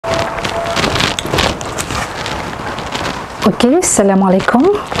Okay,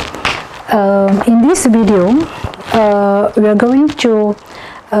 Assalamualaikum. In this video, we are going to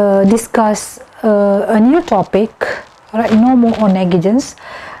discuss a new topic. Right, no more on negligence,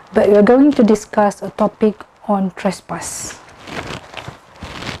 but we are going to discuss a topic on trespass.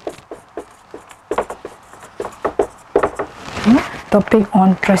 Topic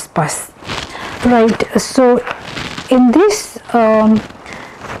on trespass. Right. So, in this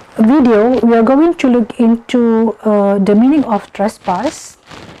video, we are going to look into the meaning of trespass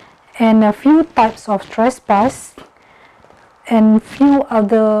and a few types of trespass and few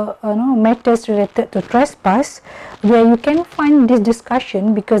other matters related to trespass, where you can find this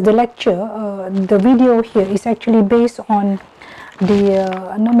discussion, because the lecture, the video here is actually based on the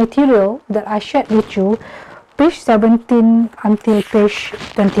material that I shared with you, page 17 until page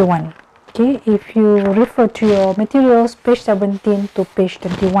 21. Okay, if you refer to your materials, page 17 to page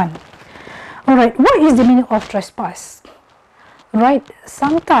 21. Alright, what is the meaning of trespass? Right,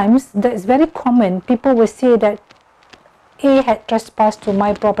 sometimes that is very common. People will say that A had trespassed to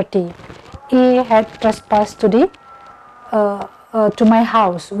my property, A had trespassed to the to my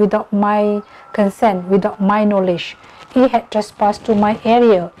house without my consent, without my knowledge. A had trespassed to my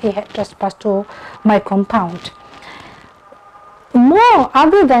area, A had trespassed to my compound. More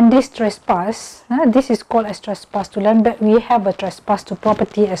other than this trespass, this is called as trespass to land, but we have a trespass to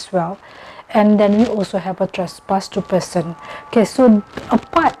property as well, and then we also have a trespass to person. Okay, so a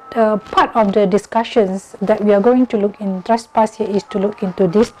part of the discussions that we are going to look in trespass here is to look into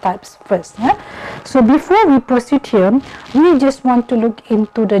these types first. So before we proceed here, we just want to look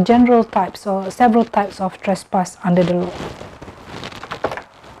into the general types or several types of trespass under the law.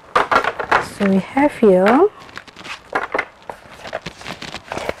 So we have here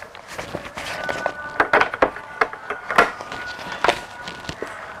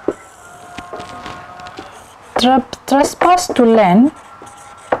trespass to land,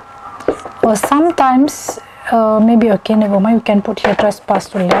 or sometimes maybe, okay, never mind, we can put here trespass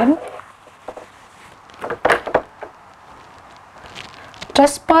to land,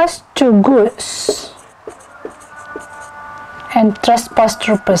 trespass to goods, and trespass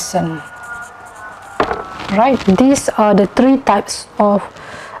to person. Right, these are the three types of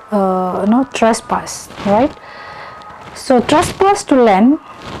trespass. Right, so trespass to land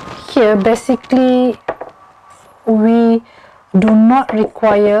here, basically we do not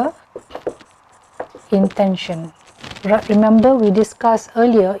require intention. Right, remember we discussed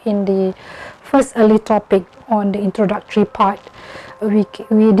earlier in the first early topic on the introductory part, we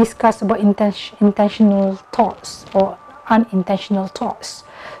discussed about intentional thoughts or unintentional thoughts.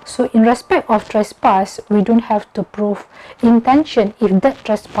 So in respect of trespass, we don't have to prove intention if that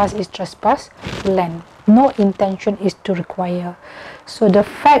trespass is trespass to land. No intention is to require. So the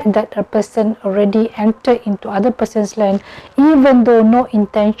fact that a person already entered into other person's land, even though no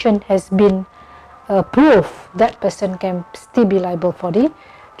intention has been proved, that person can still be liable for the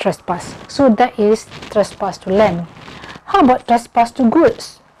trespass. So that is trespass to land. How about trespass to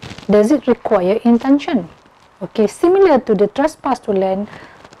goods? Does it require intention? Okay, similar to the trespass to land,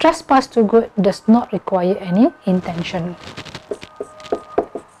 trespass to good does not require any intention.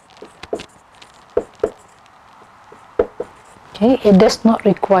 Okay, it does not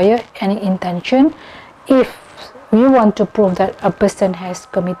require any intention if we want to prove that a person has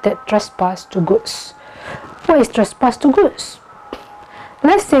committed trespass to goods. What is trespass to goods?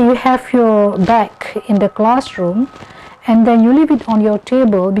 Let's say you have your bag in the classroom and then you leave it on your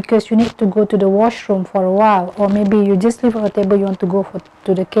table because you need to go to the washroom for a while, or maybe you just leave it on the table, you want to go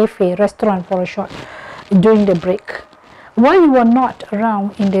to the cafe, restaurant for a short during the break. While you were not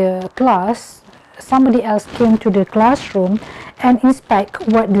around in the class, somebody else came to the classroom and inspect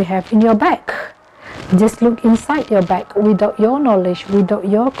what you have in your bag. Just look inside your bag without your knowledge, without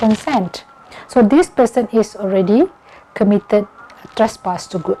your consent. So this person is already committed trespass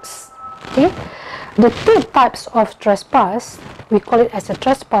to goods. Okay. The two types of trespass, we call it as a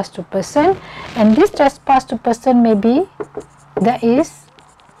trespass to person, and this trespass to person may be, that is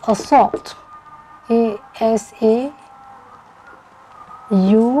assault, A-S-A-U-L-T,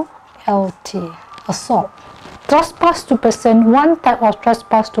 assault. Trespass to person, one type of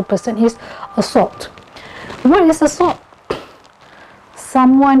trespass to person is assault. What is assault?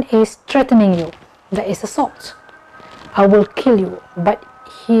 Someone is threatening you, that is assault. I will kill you, but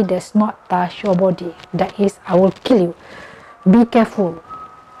he does not touch your body, that is, I will kill you. Be careful,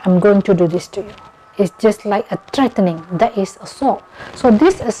 I'm going to do this to you. It's just like a threatening, that is assault. So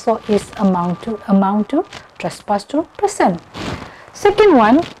this assault is amount to trespass to person. Second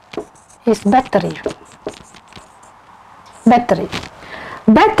one is battery.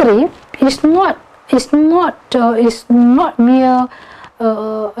 Battery is not not mere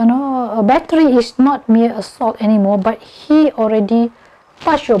a battery is not mere assault anymore, but he already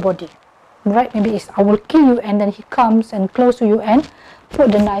touched your body, right? Maybe it's I will kill you, and then he comes and close to you and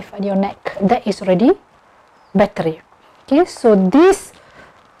put the knife at your neck. That is already battery. Okay, so this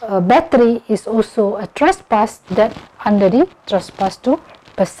battery is also a trespass that under the trespass to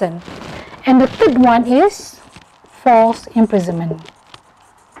person. And the third one is false imprisonment.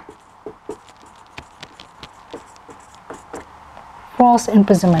 False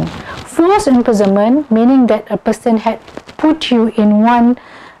imprisonment. False imprisonment meaning that a person had put you in one,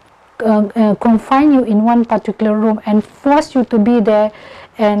 confine you in one particular room and force you to be there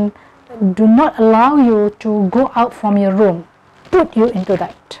and do not allow you to go out from your room. Put you into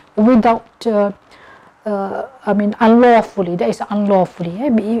that without, unlawfully. That is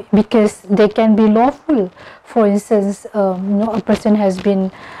unlawfully, because they can be lawful. For instance, a person has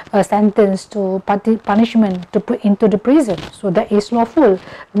been sentenced to punishment to put into the prison, so that is lawful.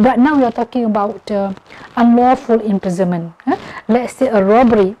 But now we are talking about unlawful imprisonment. Let's say a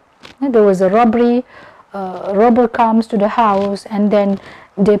robbery. There was a robbery. Robber comes to the house and then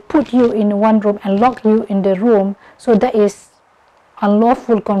they put you in one room and lock you in the room. So that is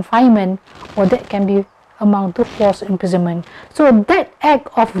unlawful confinement, or that can be amount to false imprisonment. So that act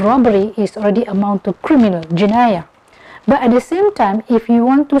of robbery is already amount to criminal, jinayah. But at the same time, if you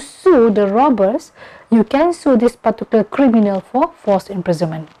want to sue the robbers, you can sue this particular criminal for false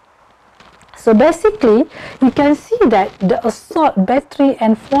imprisonment. So basically, you can see that the assault, battery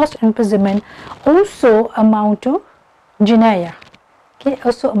and false imprisonment also amount to jinayah. Okay,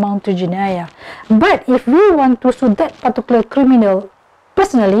 also amount to jinayah. But if we want to sue that particular criminal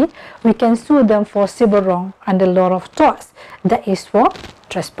personally, we can sue them for civil wrong under law of torts. That is for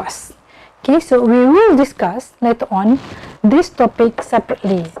trespass. Okay, so we will discuss later on this topic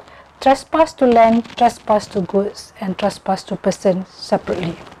separately. Trespass to land, trespass to goods, and trespass to person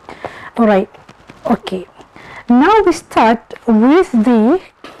separately. Alright, okay. Now we start with the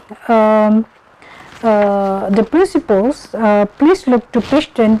principles. Please look to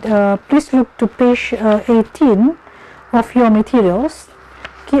page 18 of your materials.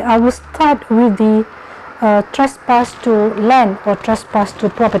 Okay, I will start with the trespass to land or trespass to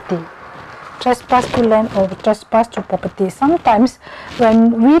property. Trespass to land or trespass to property. Sometimes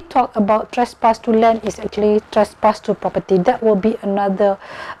when we talk about trespass to land, is actually trespass to property. That will be another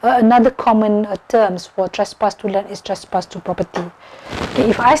common terms for trespass to land is trespass to property. Okay,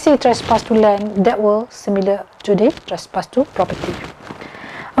 if I say trespass to land, that will similar to the trespass to property.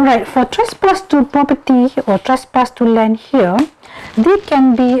 Alright, for trespass to property or trespass to land here, there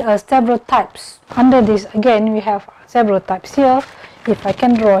can be several types. Under this, again, we have several types here. If I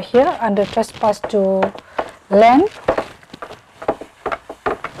can draw here under trespass to land,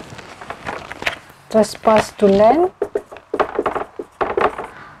 trespass to land.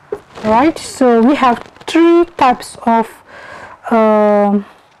 Right, so we have three types of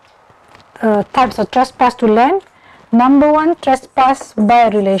trespass to land. Number one, trespass by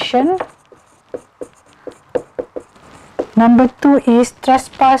relation. Number two is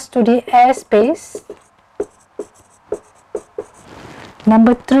trespass to the airspace.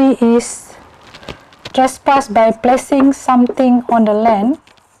 Number three is trespass by placing something on the land.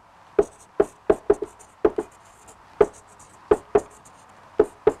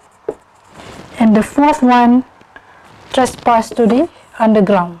 And the fourth one, trespass to the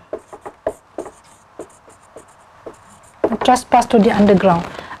underground. Trespass to the underground.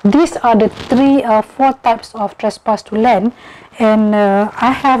 These are the four types of trespass to land, and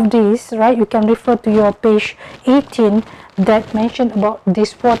I have these, right? You can refer to your page 18 that mention about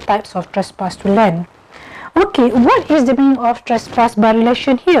these four types of trespass to land. Okay, what is the meaning of trespass by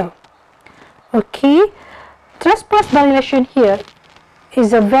relation here? Okay, trespass by relation here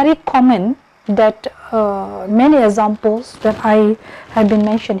is a very common that many examples that I have been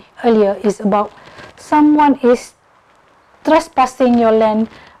mentioned earlier is about someone is trespassing your land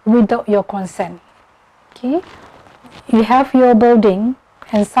without your consent. Okay, you have your building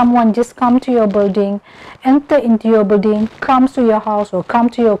and someone just come to your building, enter into your building, comes to your house or come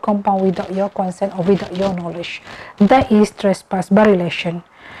to your compound without your consent or without your knowledge. That is trespass by relation.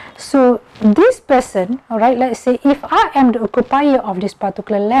 So this person, alright, let's say if I am the occupier of this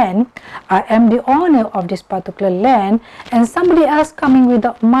particular land, I am the owner of this particular land, and somebody else coming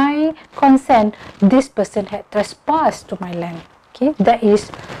without my consent, this person had trespassed to my land. Okay, that is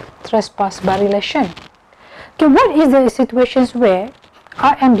trespass by relation. Okay, what is the situations where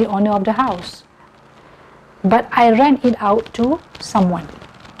I am the owner of the house, but I rent it out to someone?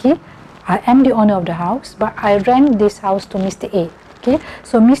 Okay, I am the owner of the house, but I rent this house to Mr. A. Okay,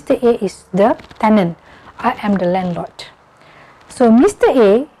 so Mr. A is the tenant. I am the landlord. So Mr.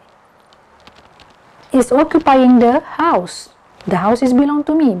 A is occupying the house. The house is belong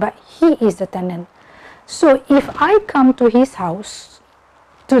to me, but he is the tenant. So if I come to his house,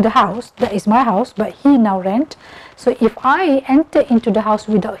 to the house, that is my house, but he now rent. So if I enter into the house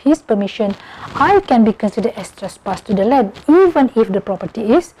without his permission, I can be considered as trespass to the land, even if the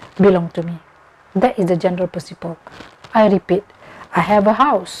property is belong to me. That is the general principle. I repeat, I have a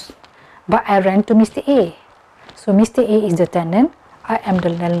house, but I rent to Mr. A. So Mr. A is the tenant, I am the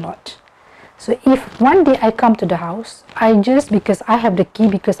landlord. So if one day I come to the house, because I have the key,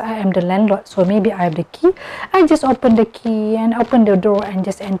 because I am the landlord, so maybe I have the key, I just open the key and open the door and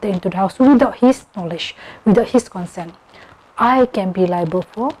just enter into the house without his knowledge, without his consent. I can be liable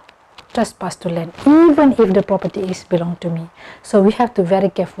for trespass to land, even if the property is belong to me. So we have to be very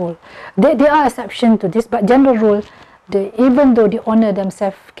careful. There are exceptions to this, but general rule, even though the owner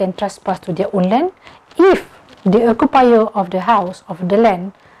themselves can trespass to their own land, if the occupier of the house, of the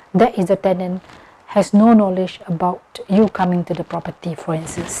land, that is the tenant, has no knowledge about you coming to the property, for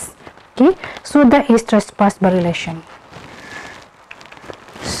instance. Okay, so that is trespass by relation.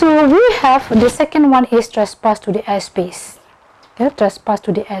 So we have the second one is trespass to the airspace. Okay, trespass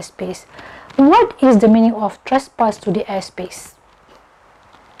to the airspace. What is the meaning of trespass to the airspace?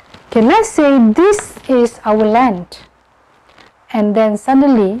 Okay, let's say this is our land, and then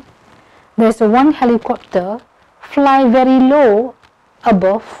suddenly there's one helicopter fly very low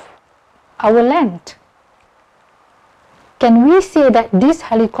above our land. Can we say that this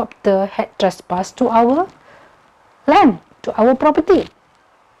helicopter had trespassed to our land, to our property?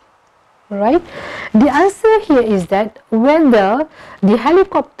 Right? The answer here is that whether the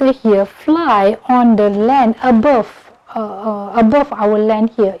helicopter here fly on the land above our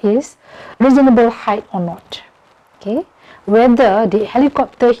land here is reasonable height or not. Okay? Whether the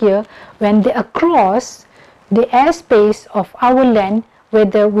helicopter here, when they across the airspace of our land,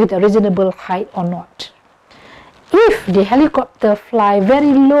 whether with a reasonable height or not. If the helicopter fly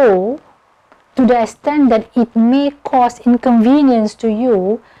very low to the extent that it may cause inconvenience to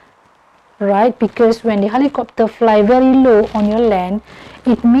you, right? Because when the helicopter fly very low on your land,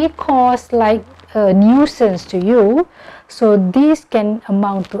 it may cause like a nuisance to you. So this can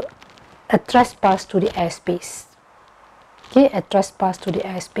amount to a trespass to the airspace. Okay, a trespass to the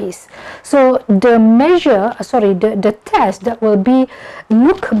airspace. So the measure, the test that will be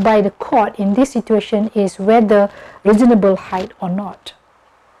looked by the court in this situation is whether reasonable height or not.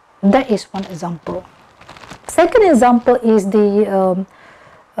 That is one example. Second example is the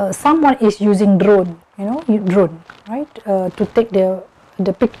someone is using drone, drone, right, to take the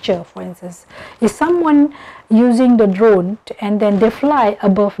picture, for instance. Is someone using the drone and then they fly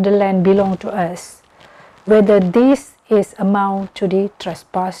above the land belong to us, whether this is amount to the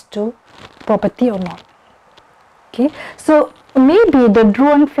trespass to property or not. Okay, so maybe the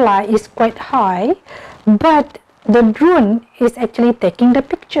drone fly is quite high, but the drone is actually taking the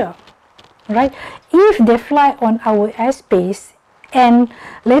picture, right? If they fly on our airspace and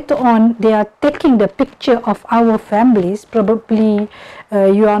later on they are taking the picture of our families, probably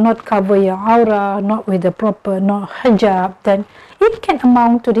you are not cover your aura, not with the proper hijab, then it can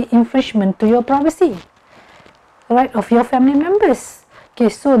amount to the infringement to your privacy, right, of your family members. Okay,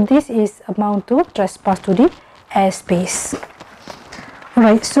 so this is amount to trespass to the airspace.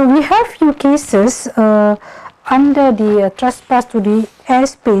 Right, so we have few cases under the trespass to the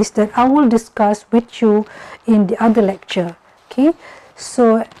airspace that I will discuss with you in the other lecture. Okay,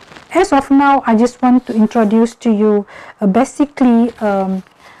 so as of now, I just want to introduce to you basically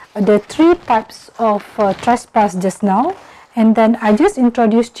the three types of trespass just now, and then I just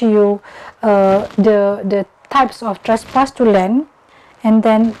introduced to you the types of trespass to land, and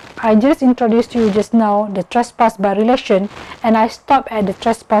then I just introduced to you just now the trespass by relation, and I stop at the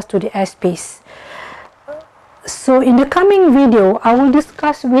trespass to the airspace. So in the coming video, I will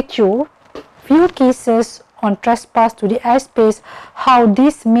discuss with you few cases on trespass to the airspace, how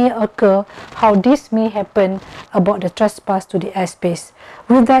this may occur, how this may happen about the trespass to the airspace.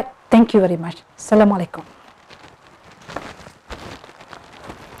 With that, thank you very much. Assalamualaikum.